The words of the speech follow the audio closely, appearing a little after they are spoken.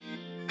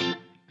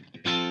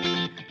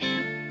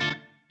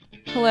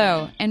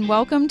Hello, and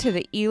welcome to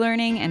the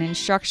eLearning and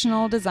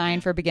Instructional Design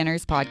for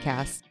Beginners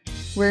podcast,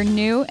 where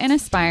new and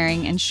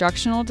aspiring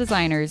instructional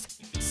designers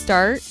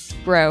start,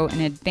 grow,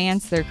 and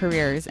advance their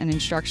careers in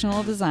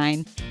instructional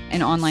design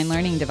and online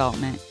learning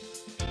development.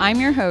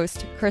 I'm your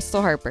host,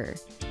 Crystal Harper.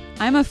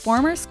 I'm a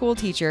former school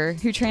teacher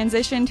who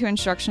transitioned to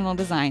instructional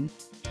design,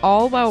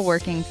 all while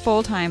working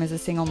full-time as a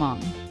single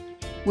mom.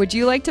 Would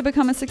you like to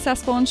become a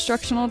successful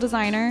instructional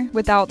designer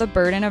without the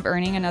burden of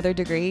earning another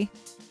degree?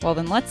 Well,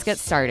 then let's get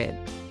started.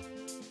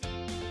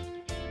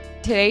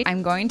 Today,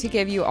 I'm going to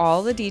give you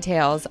all the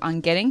details on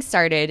getting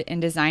started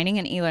in designing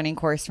an e-learning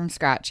course from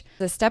scratch.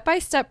 The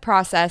step-by-step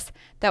process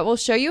that will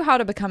show you how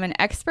to become an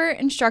expert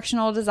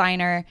instructional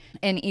designer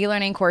and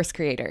e-learning course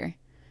creator.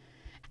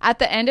 At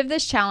the end of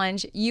this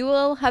challenge, you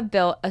will have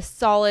built a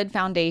solid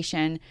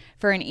foundation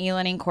for an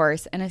e-learning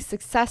course and a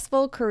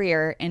successful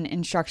career in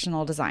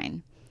instructional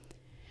design.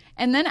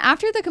 And then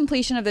after the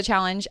completion of the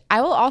challenge,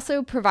 I will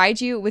also provide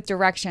you with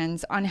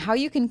directions on how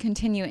you can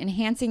continue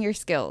enhancing your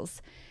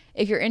skills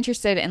if you're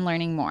interested in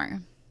learning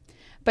more.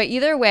 But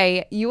either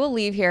way, you will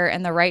leave here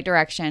in the right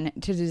direction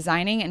to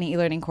designing an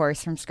e-learning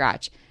course from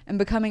scratch and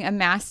becoming a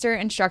master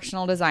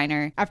instructional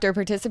designer after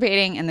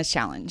participating in this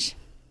challenge.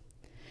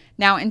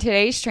 Now, in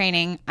today's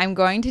training, I'm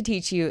going to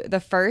teach you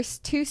the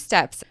first two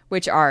steps,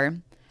 which are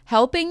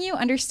helping you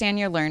understand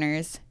your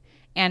learners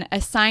and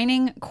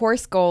assigning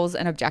course goals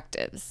and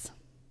objectives.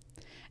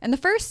 In the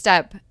first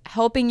step,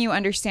 helping you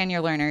understand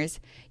your learners,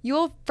 you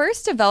will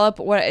first develop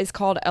what is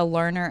called a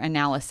learner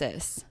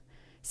analysis.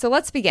 So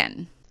let's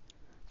begin.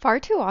 Far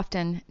too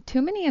often,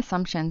 too many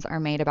assumptions are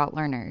made about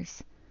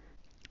learners.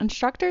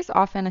 Instructors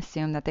often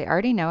assume that they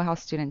already know how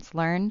students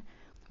learn,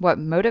 what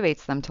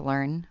motivates them to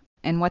learn,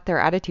 and what their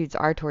attitudes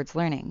are towards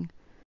learning.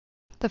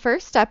 The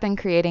first step in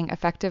creating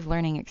effective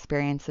learning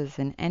experiences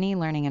in any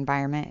learning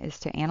environment is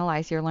to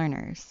analyze your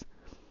learners.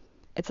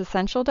 It's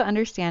essential to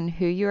understand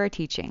who you are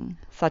teaching,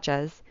 such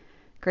as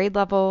grade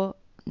level,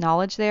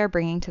 knowledge they are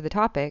bringing to the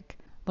topic,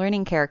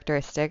 learning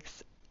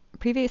characteristics,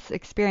 previous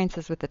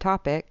experiences with the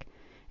topic,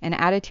 and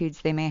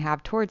attitudes they may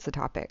have towards the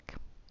topic.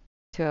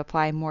 To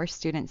apply more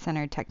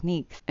student-centered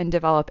techniques and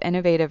develop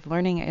innovative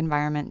learning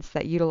environments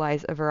that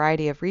utilize a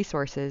variety of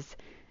resources,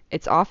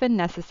 it's often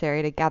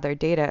necessary to gather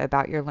data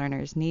about your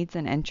learners' needs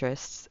and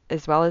interests,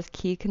 as well as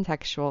key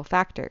contextual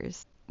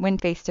factors. When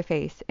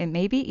face-to-face, it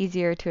may be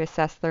easier to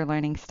assess their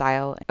learning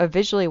style of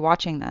visually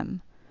watching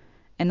them.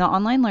 In the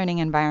online learning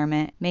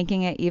environment,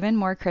 making it even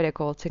more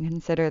critical to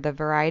consider the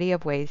variety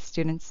of ways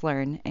students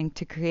learn and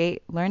to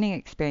create learning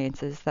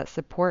experiences that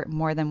support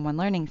more than one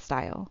learning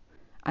style.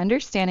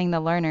 Understanding the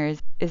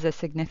learners is a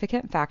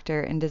significant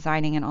factor in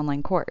designing an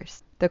online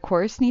course. The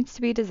course needs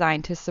to be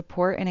designed to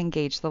support and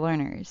engage the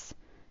learners.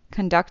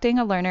 Conducting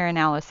a learner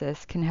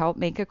analysis can help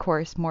make a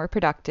course more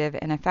productive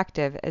and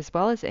effective, as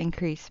well as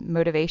increase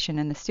motivation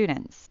in the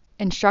students.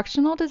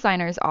 Instructional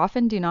designers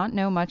often do not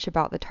know much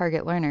about the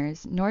target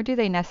learners, nor do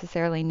they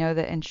necessarily know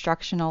the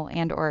instructional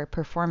and/or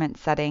performance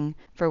setting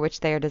for which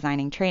they are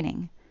designing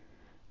training.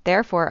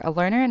 Therefore, a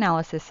learner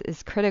analysis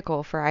is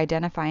critical for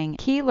identifying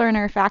key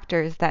learner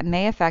factors that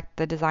may affect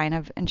the design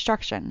of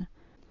instruction.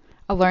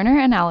 A learner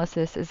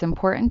analysis is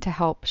important to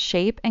help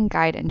shape and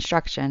guide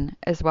instruction,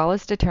 as well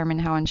as determine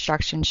how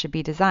instruction should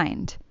be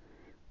designed.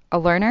 A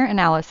learner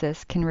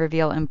analysis can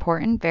reveal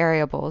important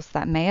variables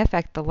that may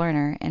affect the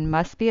learner and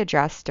must be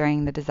addressed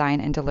during the design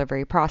and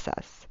delivery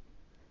process.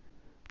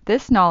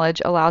 This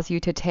knowledge allows you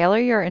to tailor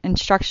your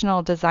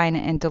instructional design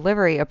and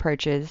delivery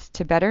approaches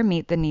to better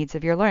meet the needs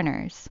of your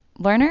learners.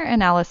 Learner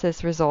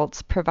analysis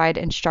results provide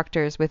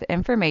instructors with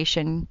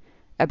information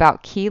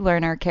about key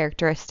learner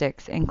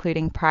characteristics,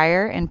 including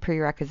prior and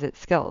prerequisite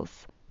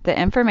skills. The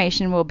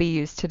information will be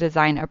used to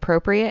design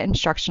appropriate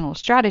instructional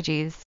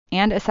strategies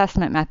and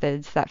assessment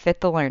methods that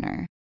fit the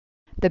learner.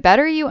 The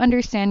better you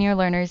understand your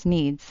learner's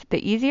needs,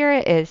 the easier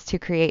it is to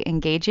create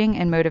engaging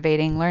and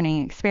motivating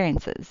learning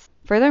experiences.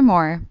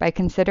 Furthermore, by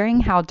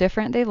considering how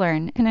different they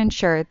learn can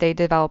ensure they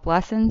develop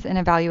lessons and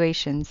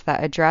evaluations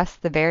that address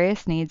the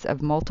various needs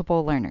of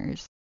multiple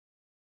learners.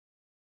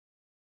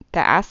 The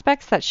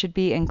aspects that should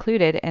be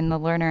included in the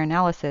learner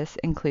analysis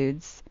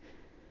includes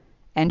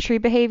entry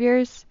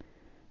behaviors,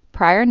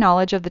 prior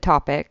knowledge of the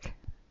topic,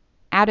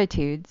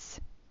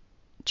 attitudes,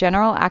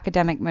 general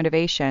academic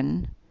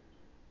motivation,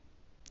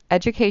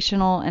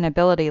 educational and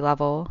ability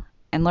level,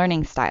 and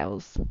learning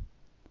styles.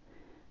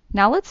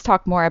 Now let's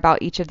talk more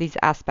about each of these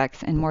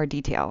aspects in more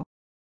detail.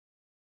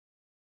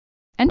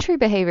 Entry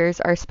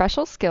behaviors are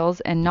special skills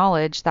and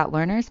knowledge that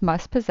learners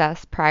must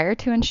possess prior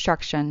to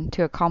instruction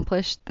to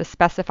accomplish the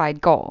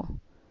specified goal,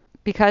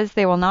 because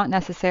they will not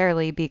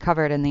necessarily be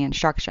covered in the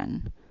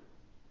instruction.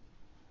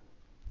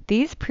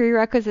 These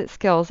prerequisite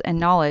skills and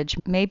knowledge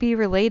may be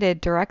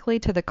related directly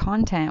to the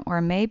content or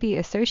may be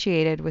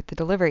associated with the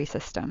delivery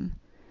system.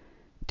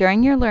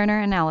 During your learner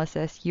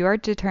analysis, you are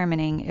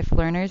determining if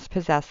learners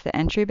possess the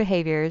entry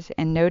behaviors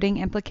and noting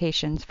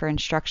implications for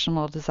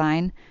instructional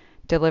design,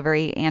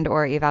 delivery,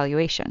 and/or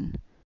evaluation.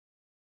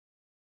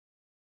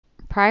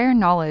 Prior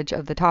knowledge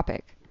of the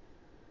topic.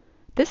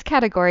 This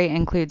category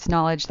includes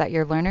knowledge that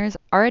your learners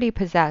already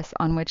possess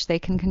on which they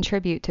can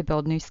contribute to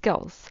build new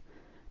skills.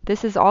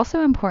 This is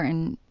also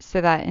important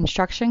so that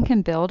instruction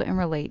can build and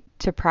relate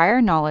to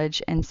prior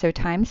knowledge, and so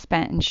time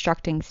spent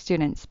instructing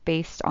students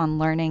based on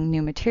learning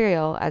new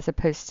material as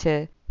opposed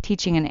to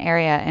teaching an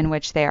area in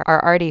which they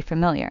are already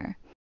familiar.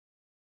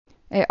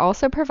 It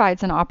also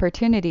provides an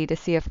opportunity to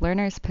see if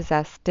learners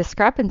possess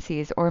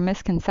discrepancies or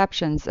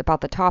misconceptions about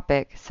the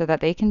topic so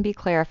that they can be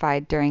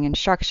clarified during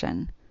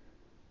instruction.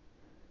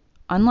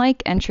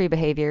 Unlike entry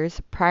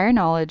behaviors, prior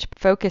knowledge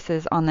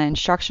focuses on the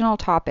instructional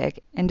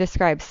topic and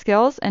describes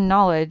skills and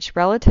knowledge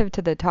relative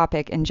to the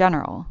topic in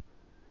general.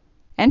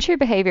 Entry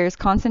behaviors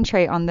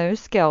concentrate on those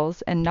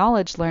skills and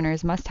knowledge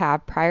learners must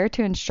have prior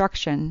to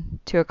instruction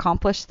to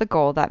accomplish the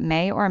goal that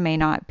may or may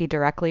not be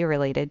directly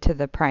related to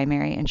the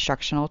primary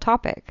instructional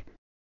topic.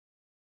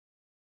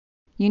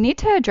 You need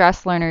to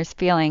address learners'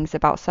 feelings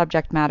about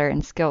subject matter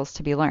and skills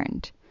to be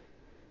learned.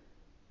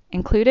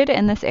 Included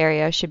in this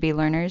area should be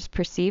learners'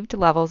 perceived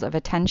levels of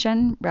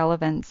attention,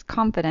 relevance,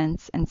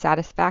 confidence, and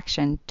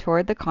satisfaction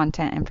toward the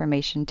content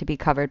information to be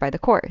covered by the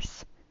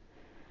course.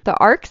 The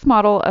ARCS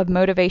model of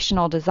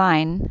motivational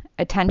design,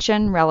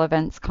 attention,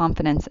 relevance,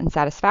 confidence, and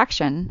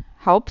satisfaction,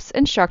 helps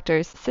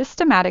instructors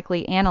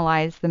systematically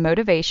analyze the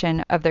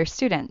motivation of their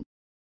students.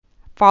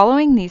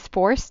 Following these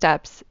 4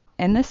 steps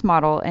in this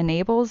model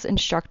enables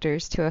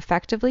instructors to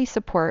effectively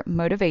support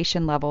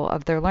motivation level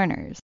of their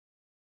learners.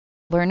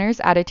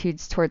 Learners'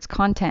 attitudes towards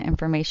content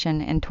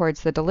information and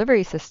towards the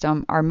delivery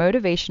system are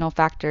motivational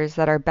factors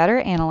that are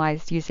better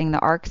analyzed using the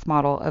ARCS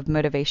model of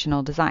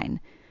motivational design,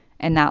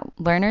 and that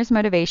learners'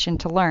 motivation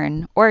to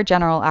learn, or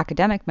general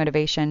academic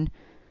motivation,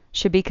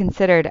 should be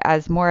considered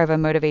as more of a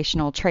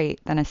motivational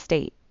trait than a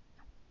state.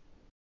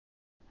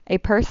 A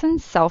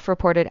person's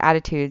self-reported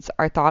attitudes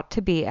are thought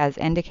to be as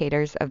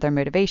indicators of their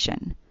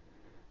motivation.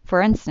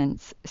 For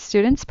instance,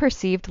 students'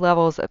 perceived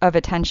levels of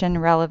attention,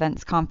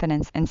 relevance,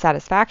 confidence, and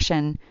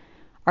satisfaction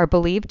are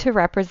believed to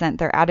represent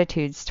their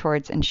attitudes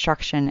towards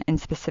instruction in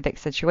specific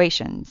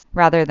situations,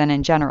 rather than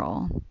in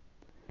general.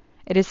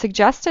 It is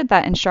suggested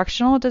that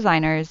instructional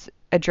designers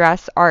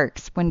address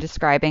ARCS when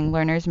describing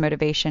learners'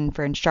 motivation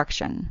for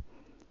instruction.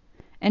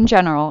 In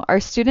general, are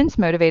students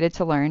motivated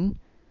to learn?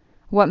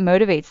 What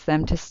motivates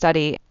them to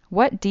study?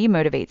 What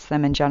demotivates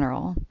them in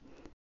general?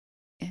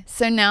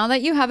 So now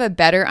that you have a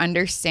better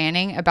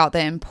understanding about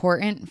the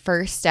important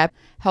first step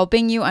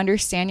helping you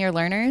understand your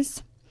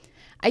learners,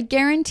 I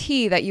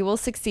guarantee that you will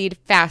succeed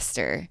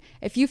faster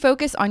if you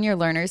focus on your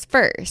learners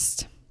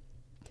first.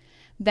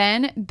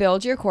 Then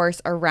build your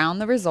course around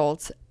the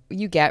results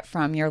you get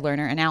from your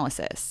learner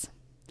analysis.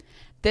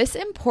 This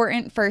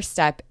important first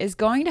step is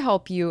going to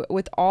help you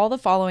with all the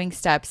following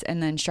steps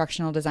in the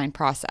instructional design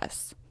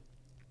process.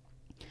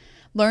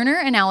 Learner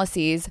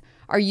analyses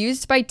are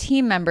used by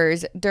team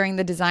members during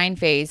the design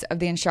phase of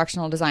the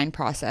instructional design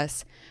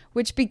process,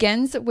 which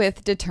begins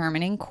with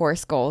determining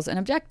course goals and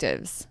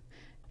objectives.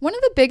 One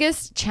of the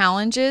biggest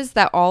challenges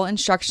that all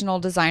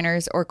instructional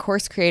designers or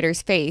course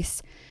creators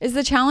face is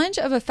the challenge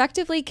of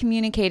effectively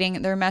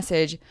communicating their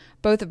message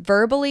both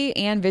verbally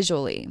and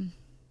visually.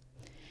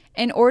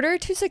 In order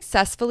to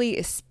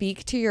successfully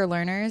speak to your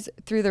learners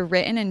through the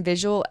written and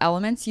visual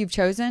elements you've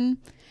chosen,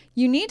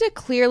 you need to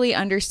clearly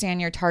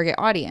understand your target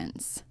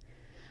audience.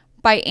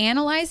 By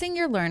analyzing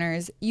your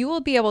learners, you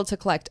will be able to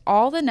collect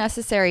all the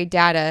necessary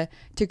data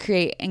to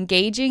create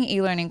engaging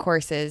e-learning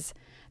courses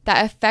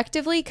that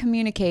effectively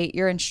communicate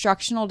your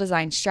instructional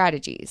design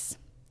strategies.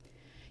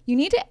 You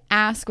need to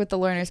ask what the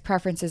learner's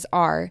preferences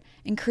are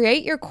and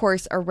create your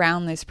course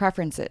around those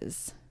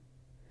preferences.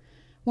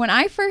 When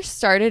I first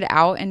started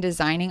out in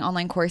designing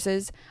online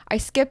courses, I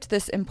skipped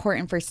this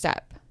important first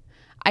step.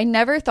 I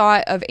never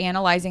thought of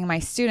analyzing my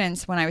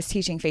students when I was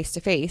teaching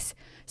face-to-face,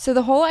 so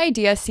the whole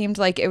idea seemed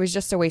like it was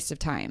just a waste of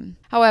time.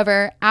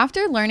 However,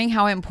 after learning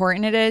how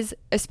important it is,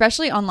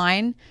 especially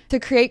online, to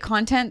create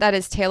content that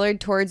is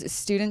tailored towards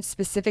students'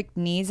 specific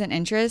needs and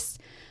interests,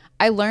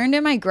 I learned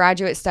in my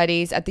graduate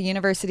studies at the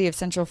University of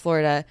Central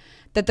Florida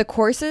that the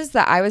courses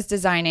that I was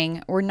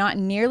designing were not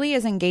nearly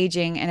as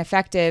engaging and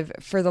effective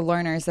for the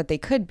learners that they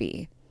could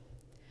be.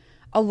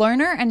 A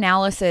learner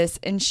analysis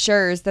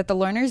ensures that the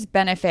learners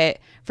benefit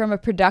from a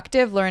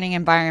productive learning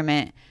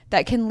environment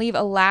that can leave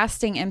a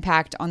lasting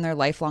impact on their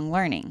lifelong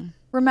learning.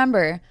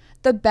 Remember,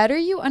 the better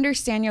you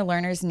understand your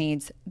learners'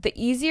 needs, the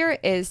easier it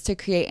is to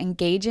create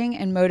engaging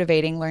and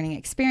motivating learning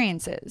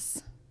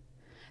experiences.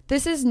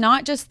 This is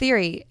not just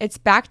theory, it's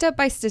backed up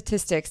by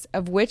statistics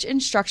of which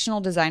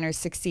instructional designers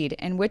succeed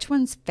and which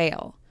ones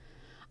fail.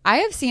 I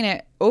have seen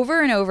it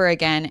over and over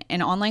again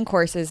in online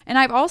courses, and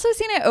I've also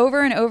seen it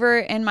over and over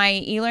in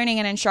my e-learning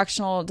and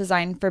instructional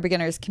design for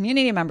beginners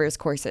community members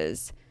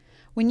courses.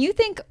 When you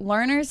think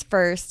learners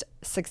first,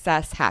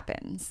 success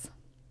happens.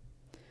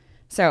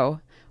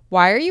 So,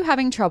 why are you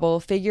having trouble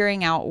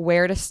figuring out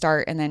where to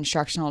start in the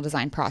instructional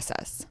design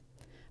process?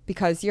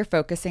 Because you're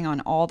focusing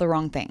on all the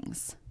wrong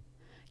things.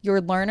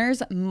 Your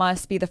learners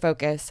must be the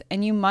focus,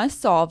 and you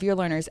must solve your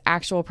learners'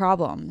 actual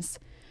problems.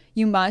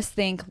 You must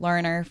think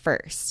learner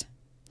first.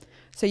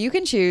 So you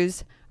can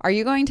choose, Are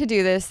you going to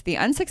do this the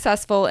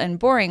unsuccessful and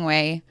boring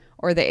way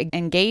or the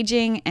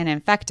engaging and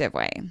effective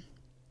way?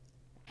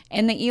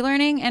 In the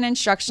e-learning and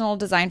instructional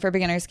design for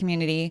beginners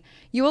community,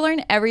 you will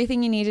learn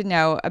everything you need to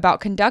know about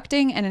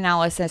conducting an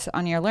analysis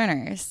on your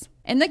learners.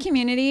 In the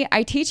community,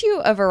 I teach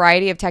you a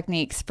variety of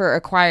techniques for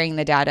acquiring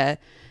the data,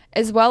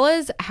 as well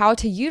as how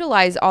to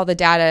utilize all the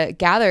data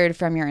gathered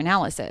from your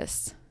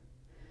analysis.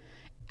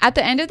 At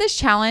the end of this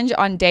challenge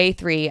on day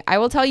 3, I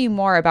will tell you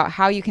more about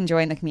how you can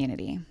join the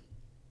community.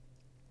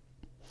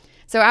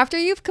 So after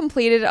you've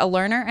completed a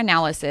learner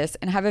analysis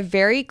and have a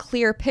very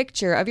clear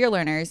picture of your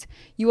learners,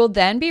 you will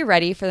then be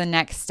ready for the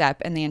next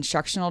step in the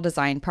instructional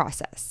design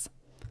process.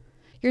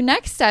 Your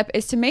next step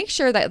is to make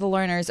sure that the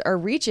learners are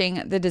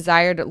reaching the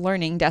desired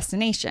learning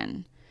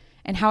destination.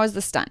 And how is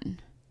this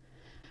done?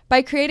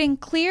 By creating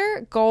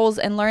clear goals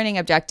and learning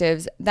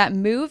objectives that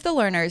move the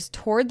learners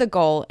toward the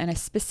goal in a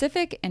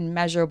specific and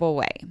measurable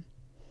way.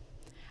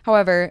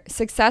 However,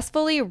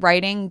 successfully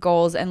writing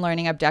goals and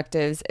learning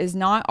objectives is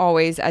not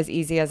always as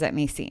easy as it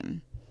may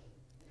seem.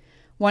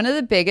 One of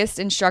the biggest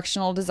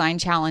instructional design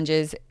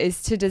challenges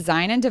is to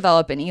design and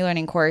develop an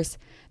e-learning course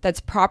that's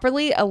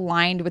properly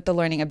aligned with the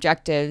learning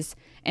objectives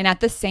and at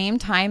the same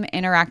time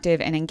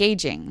interactive and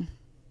engaging.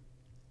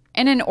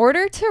 And in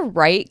order to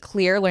write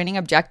clear learning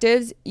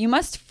objectives, you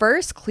must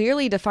first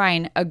clearly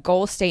define a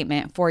goal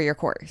statement for your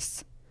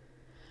course.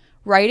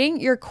 Writing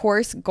your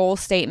course goal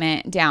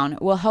statement down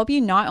will help you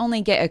not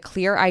only get a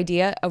clear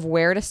idea of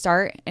where to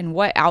start and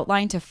what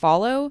outline to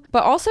follow,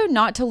 but also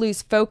not to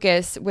lose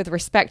focus with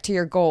respect to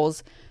your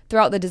goals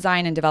throughout the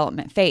design and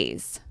development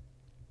phase.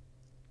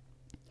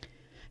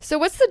 So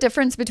what's the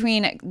difference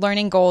between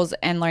learning goals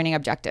and learning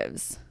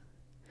objectives?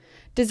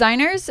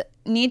 Designers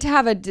need to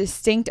have a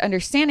distinct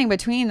understanding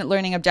between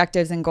learning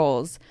objectives and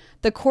goals.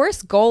 The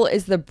course goal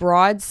is the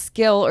broad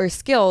skill or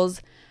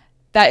skills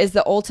that is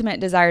the ultimate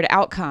desired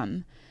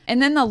outcome.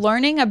 And then the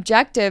learning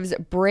objectives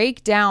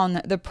break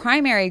down the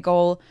primary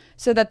goal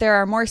so that there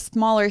are more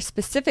smaller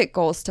specific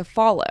goals to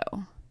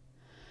follow.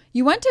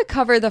 You want to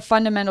cover the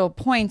fundamental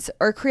points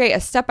or create a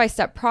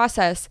step-by-step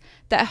process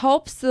that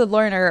helps the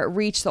learner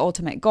reach the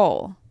ultimate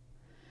goal.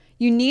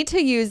 You need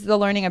to use the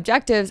learning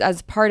objectives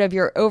as part of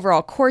your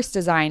overall course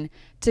design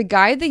to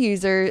guide the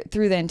user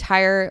through the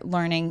entire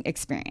learning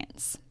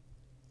experience.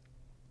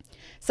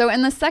 So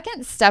in the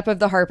second step of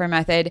the Harper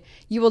method,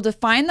 you will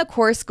define the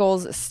course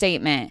goals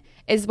statement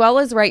as well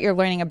as write your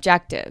learning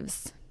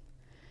objectives.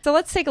 So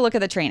let's take a look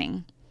at the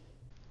training.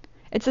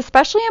 It's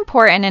especially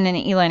important in an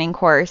e-learning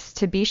course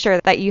to be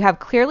sure that you have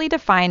clearly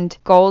defined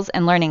goals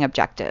and learning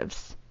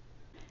objectives.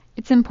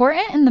 It's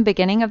important in the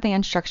beginning of the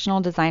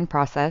instructional design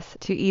process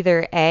to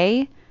either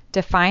A,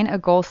 define a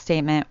goal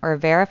statement or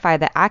verify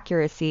the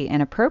accuracy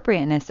and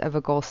appropriateness of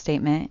a goal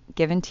statement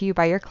given to you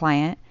by your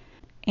client,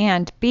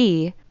 and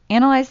B,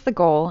 analyze the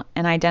goal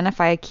and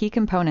identify key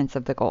components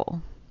of the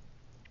goal.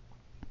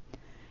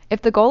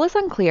 If the goal is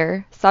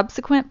unclear,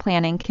 subsequent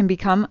planning can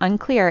become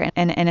unclear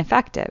and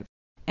ineffective,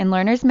 and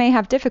learners may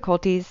have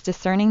difficulties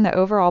discerning the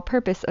overall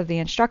purpose of the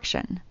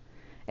instruction.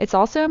 It's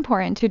also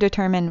important to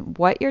determine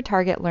what your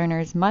target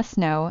learners must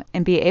know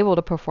and be able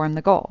to perform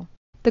the goal.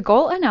 The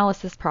goal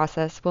analysis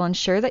process will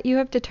ensure that you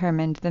have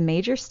determined the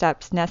major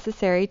steps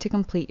necessary to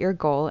complete your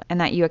goal and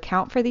that you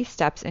account for these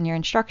steps in your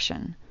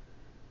instruction.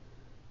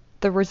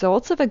 The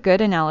results of a good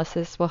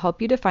analysis will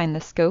help you define the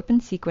scope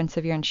and sequence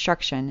of your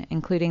instruction,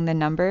 including the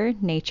number,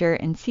 nature,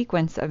 and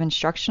sequence of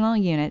instructional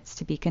units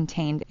to be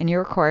contained in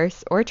your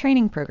course or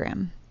training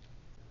program.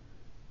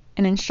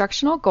 An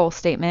instructional goal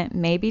statement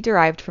may be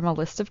derived from a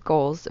list of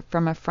goals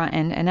from a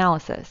front-end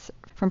analysis,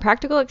 from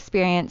practical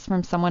experience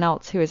from someone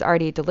else who is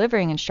already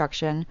delivering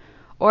instruction,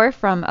 or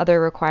from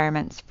other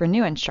requirements for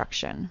new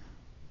instruction.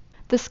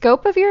 The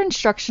scope of your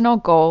instructional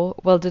goal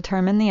will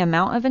determine the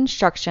amount of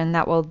instruction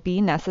that will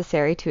be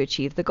necessary to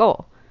achieve the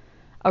goal.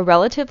 A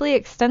relatively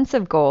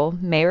extensive goal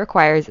may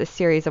require a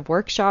series of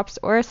workshops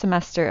or a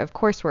semester of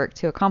coursework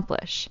to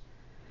accomplish.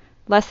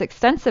 Less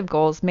extensive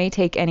goals may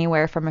take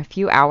anywhere from a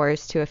few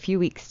hours to a few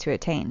weeks to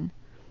attain.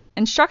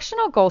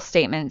 Instructional goal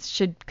statements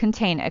should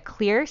contain a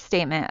clear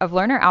statement of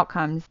learner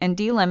outcomes and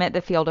delimit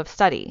the field of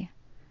study.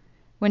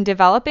 When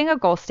developing a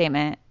goal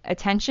statement,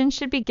 attention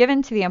should be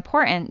given to the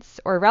importance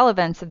or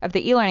relevance of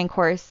the e-learning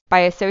course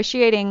by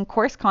associating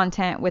course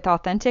content with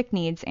authentic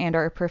needs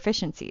and/or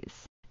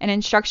proficiencies. An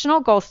instructional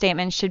goal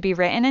statement should be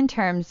written in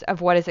terms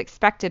of what is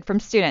expected from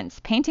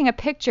students, painting a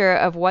picture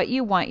of what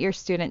you want your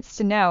students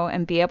to know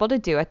and be able to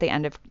do at the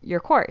end of your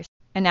course.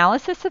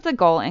 Analysis of the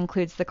goal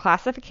includes the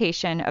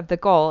classification of the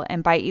goal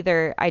and by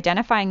either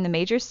identifying the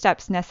major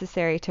steps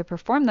necessary to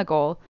perform the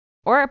goal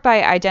or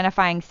by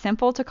identifying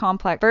simple to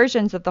complex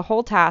versions of the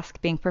whole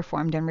task being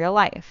performed in real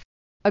life.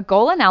 A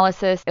goal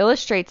analysis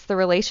illustrates the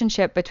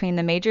relationship between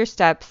the major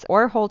steps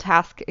or whole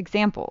task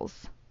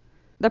examples.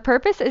 The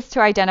purpose is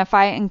to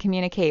identify and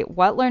communicate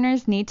what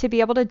learners need to be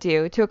able to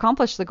do to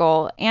accomplish the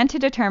goal and to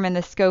determine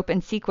the scope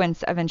and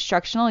sequence of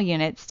instructional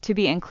units to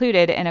be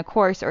included in a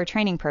course or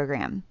training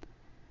program.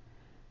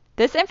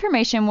 This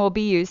information will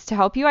be used to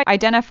help you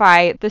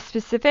identify the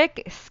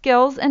specific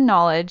skills and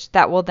knowledge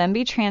that will then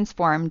be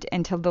transformed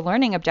into the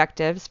learning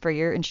objectives for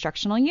your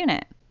instructional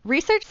unit.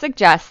 Research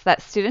suggests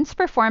that students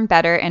perform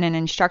better in an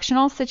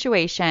instructional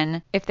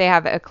situation if they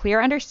have a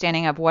clear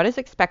understanding of what is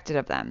expected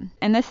of them,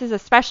 and this is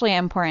especially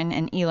important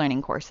in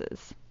e-learning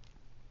courses.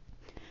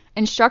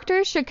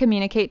 Instructors should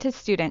communicate to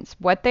students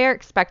what they are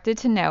expected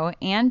to know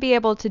and be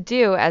able to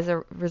do as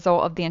a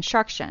result of the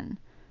instruction.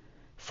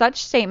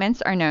 Such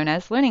statements are known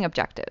as learning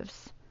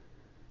objectives.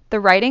 The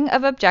writing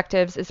of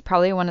objectives is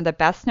probably one of the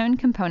best known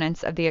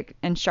components of the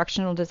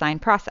instructional design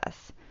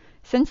process.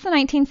 Since the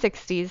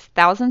 1960s,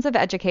 thousands of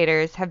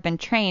educators have been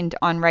trained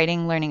on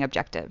writing learning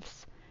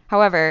objectives.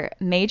 However,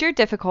 major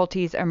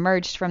difficulties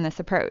emerged from this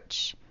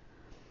approach.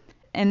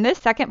 In this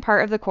second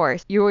part of the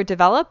course, you will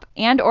develop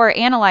and/or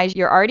analyze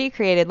your already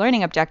created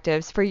learning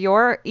objectives for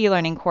your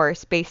e-learning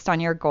course based on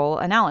your goal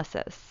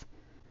analysis.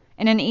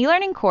 In an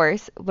e-learning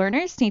course,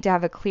 learners need to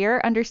have a clear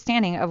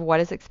understanding of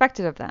what is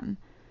expected of them.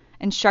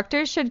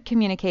 Instructors should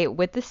communicate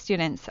with the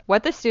students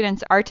what the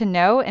students are to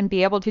know and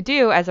be able to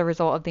do as a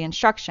result of the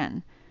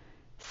instruction.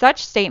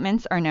 Such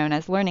statements are known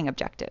as learning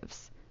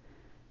objectives.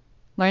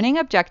 Learning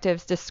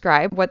objectives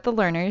describe what the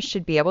learners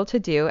should be able to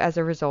do as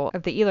a result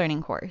of the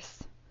e-learning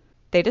course.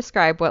 They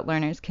describe what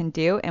learners can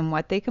do and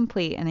what they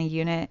complete in a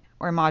unit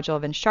or module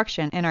of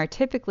instruction and are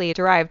typically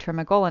derived from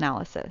a goal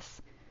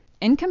analysis.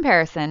 In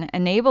comparison,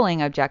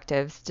 enabling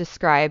objectives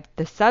describe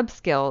the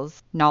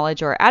sub-skills,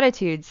 knowledge, or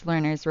attitudes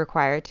learners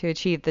require to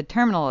achieve the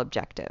terminal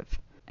objective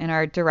and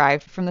are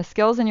derived from the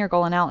skills in your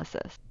goal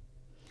analysis.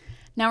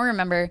 Now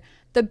remember,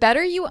 the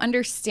better you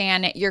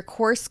understand your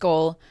course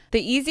goal,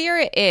 the easier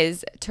it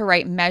is to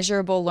write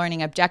measurable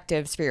learning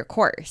objectives for your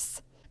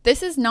course.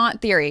 This is not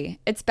theory.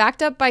 It's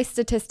backed up by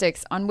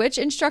statistics on which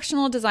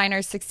instructional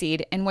designers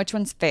succeed and which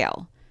ones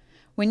fail.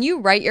 When you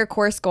write your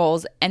course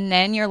goals and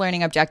then your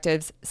learning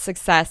objectives,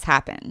 success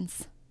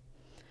happens.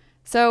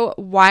 So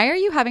why are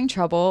you having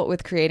trouble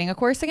with creating a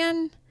course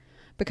again?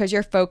 Because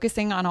you're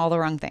focusing on all the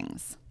wrong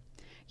things.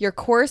 Your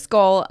course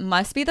goal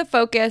must be the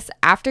focus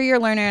after your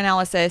learner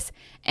analysis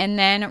and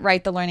then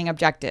write the learning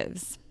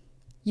objectives.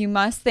 You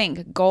must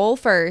think goal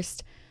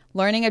first,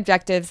 learning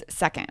objectives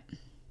second.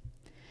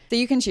 So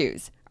you can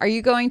choose. Are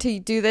you going to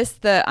do this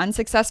the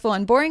unsuccessful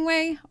and boring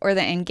way or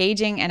the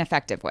engaging and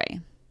effective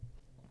way?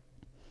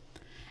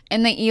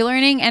 In the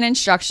e-learning and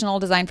instructional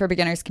design for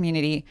beginners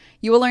community,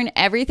 you will learn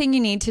everything you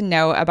need to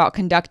know about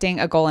conducting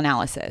a goal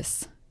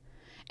analysis.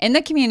 In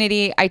the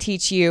community, I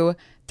teach you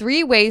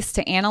 3 ways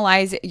to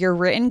analyze your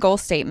written goal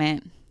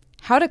statement,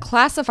 how to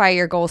classify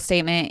your goal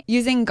statement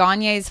using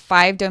Gagne's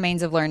 5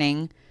 domains of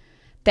learning,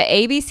 the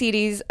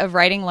ABCDs of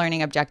writing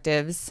learning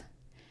objectives,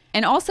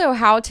 and also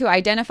how to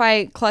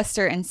identify,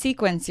 cluster, and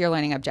sequence your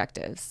learning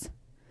objectives.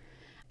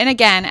 And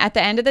again, at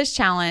the end of this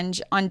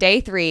challenge, on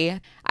day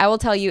 3, I will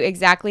tell you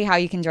exactly how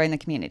you can join the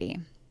community.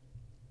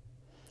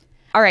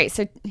 All right,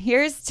 so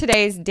here's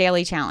today's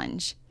daily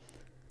challenge.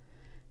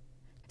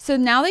 So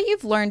now that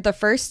you've learned the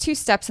first 2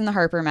 steps in the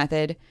Harper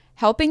method,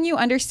 helping you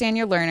understand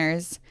your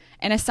learners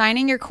and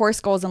assigning your course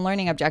goals and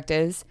learning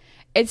objectives,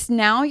 it's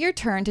now your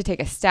turn to take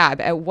a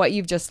stab at what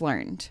you've just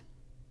learned.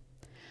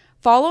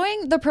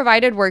 Following the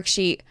provided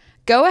worksheet,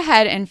 go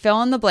ahead and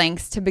fill in the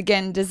blanks to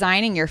begin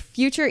designing your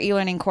future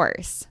e-learning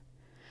course.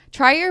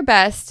 Try your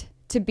best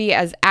to be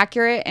as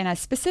accurate and as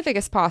specific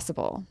as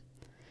possible.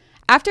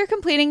 After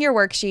completing your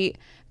worksheet,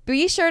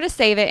 be sure to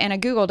save it in a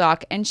Google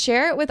Doc and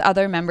share it with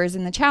other members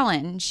in the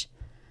challenge.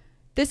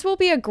 This will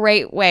be a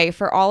great way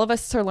for all of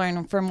us to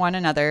learn from one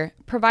another,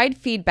 provide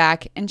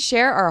feedback, and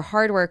share our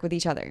hard work with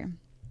each other.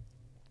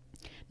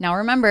 Now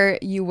remember,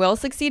 you will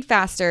succeed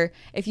faster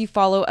if you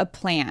follow a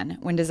plan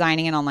when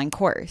designing an online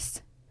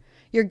course.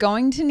 You're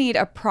going to need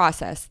a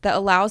process that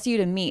allows you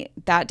to meet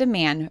that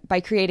demand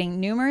by creating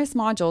numerous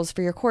modules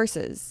for your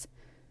courses.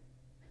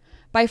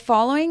 By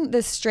following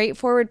this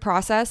straightforward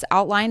process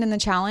outlined in the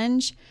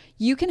challenge,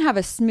 you can have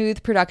a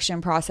smooth production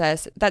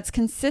process that's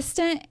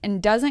consistent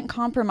and doesn't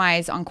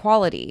compromise on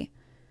quality.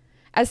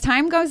 As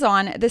time goes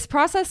on, this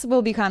process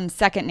will become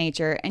second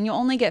nature and you'll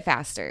only get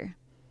faster.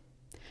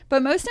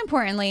 But most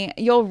importantly,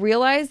 you'll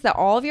realize that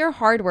all of your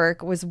hard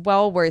work was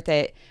well worth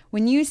it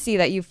when you see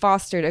that you've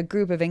fostered a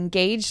group of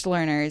engaged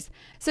learners.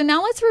 So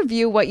now let's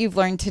review what you've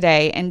learned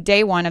today in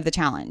day 1 of the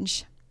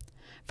challenge.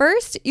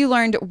 First, you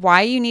learned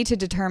why you need to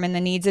determine the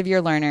needs of your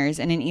learners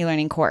in an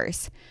e-learning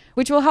course,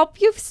 which will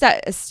help you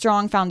set a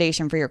strong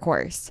foundation for your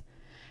course.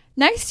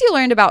 Next, you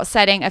learned about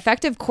setting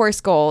effective course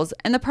goals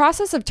and the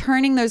process of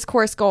turning those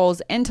course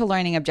goals into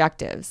learning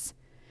objectives.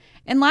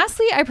 And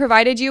lastly, I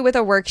provided you with a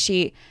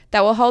worksheet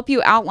that will help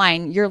you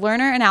outline your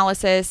learner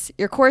analysis,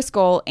 your course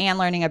goal, and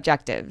learning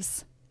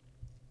objectives.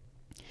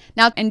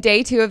 Now, in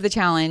day 2 of the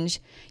challenge,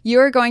 you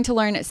are going to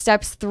learn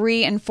steps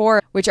 3 and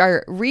 4, which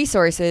are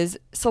resources,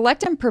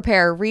 select and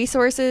prepare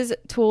resources,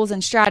 tools,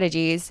 and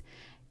strategies.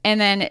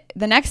 And then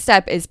the next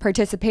step is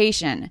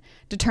participation,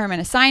 determine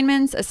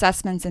assignments,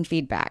 assessments, and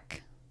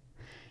feedback.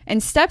 In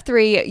step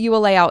 3, you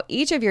will lay out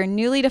each of your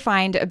newly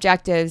defined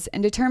objectives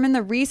and determine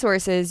the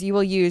resources you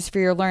will use for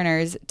your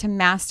learners to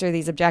master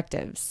these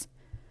objectives.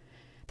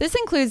 This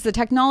includes the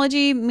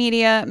technology,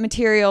 media,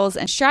 materials,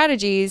 and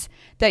strategies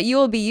that you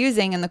will be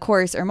using in the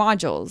course or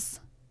modules.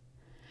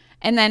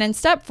 And then in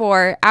step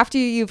 4, after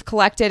you've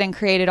collected and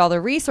created all the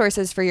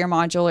resources for your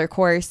module or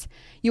course,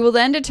 you will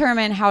then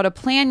determine how to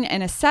plan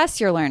and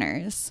assess your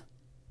learners.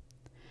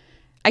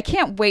 I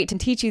can't wait to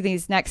teach you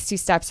these next 2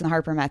 steps in the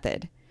Harper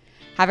Method.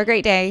 Have a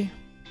great day.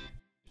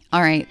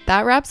 All right,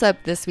 that wraps up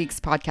this week's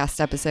podcast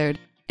episode.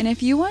 And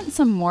if you want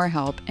some more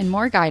help and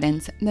more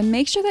guidance, then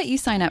make sure that you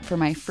sign up for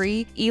my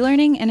free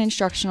e-learning and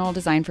instructional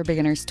design for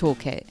beginners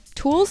toolkit.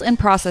 Tools and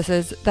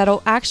processes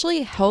that'll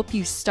actually help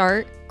you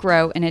start,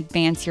 grow, and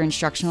advance your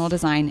instructional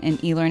design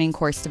and e-learning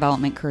course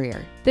development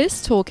career.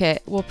 This toolkit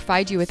will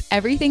provide you with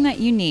everything that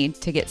you need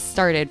to get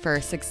started for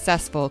a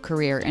successful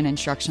career in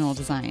instructional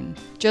design.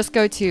 Just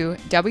go to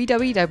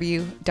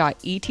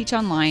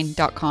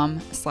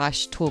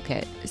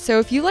www.eteachonline.com/toolkit. So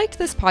if you liked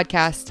this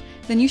podcast,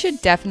 then you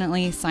should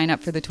definitely sign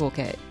up for the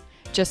toolkit.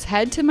 Just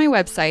head to my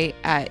website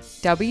at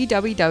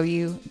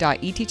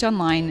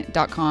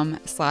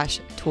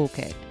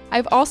www.eteachonline.com/toolkit.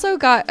 I've also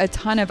got a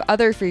ton of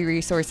other free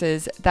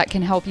resources that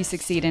can help you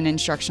succeed in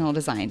instructional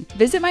design.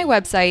 Visit my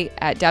website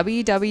at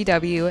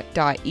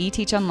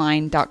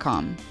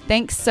www.eteachonline.com.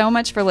 Thanks so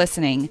much for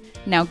listening.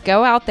 Now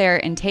go out there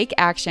and take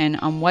action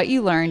on what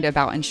you learned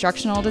about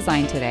instructional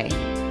design today.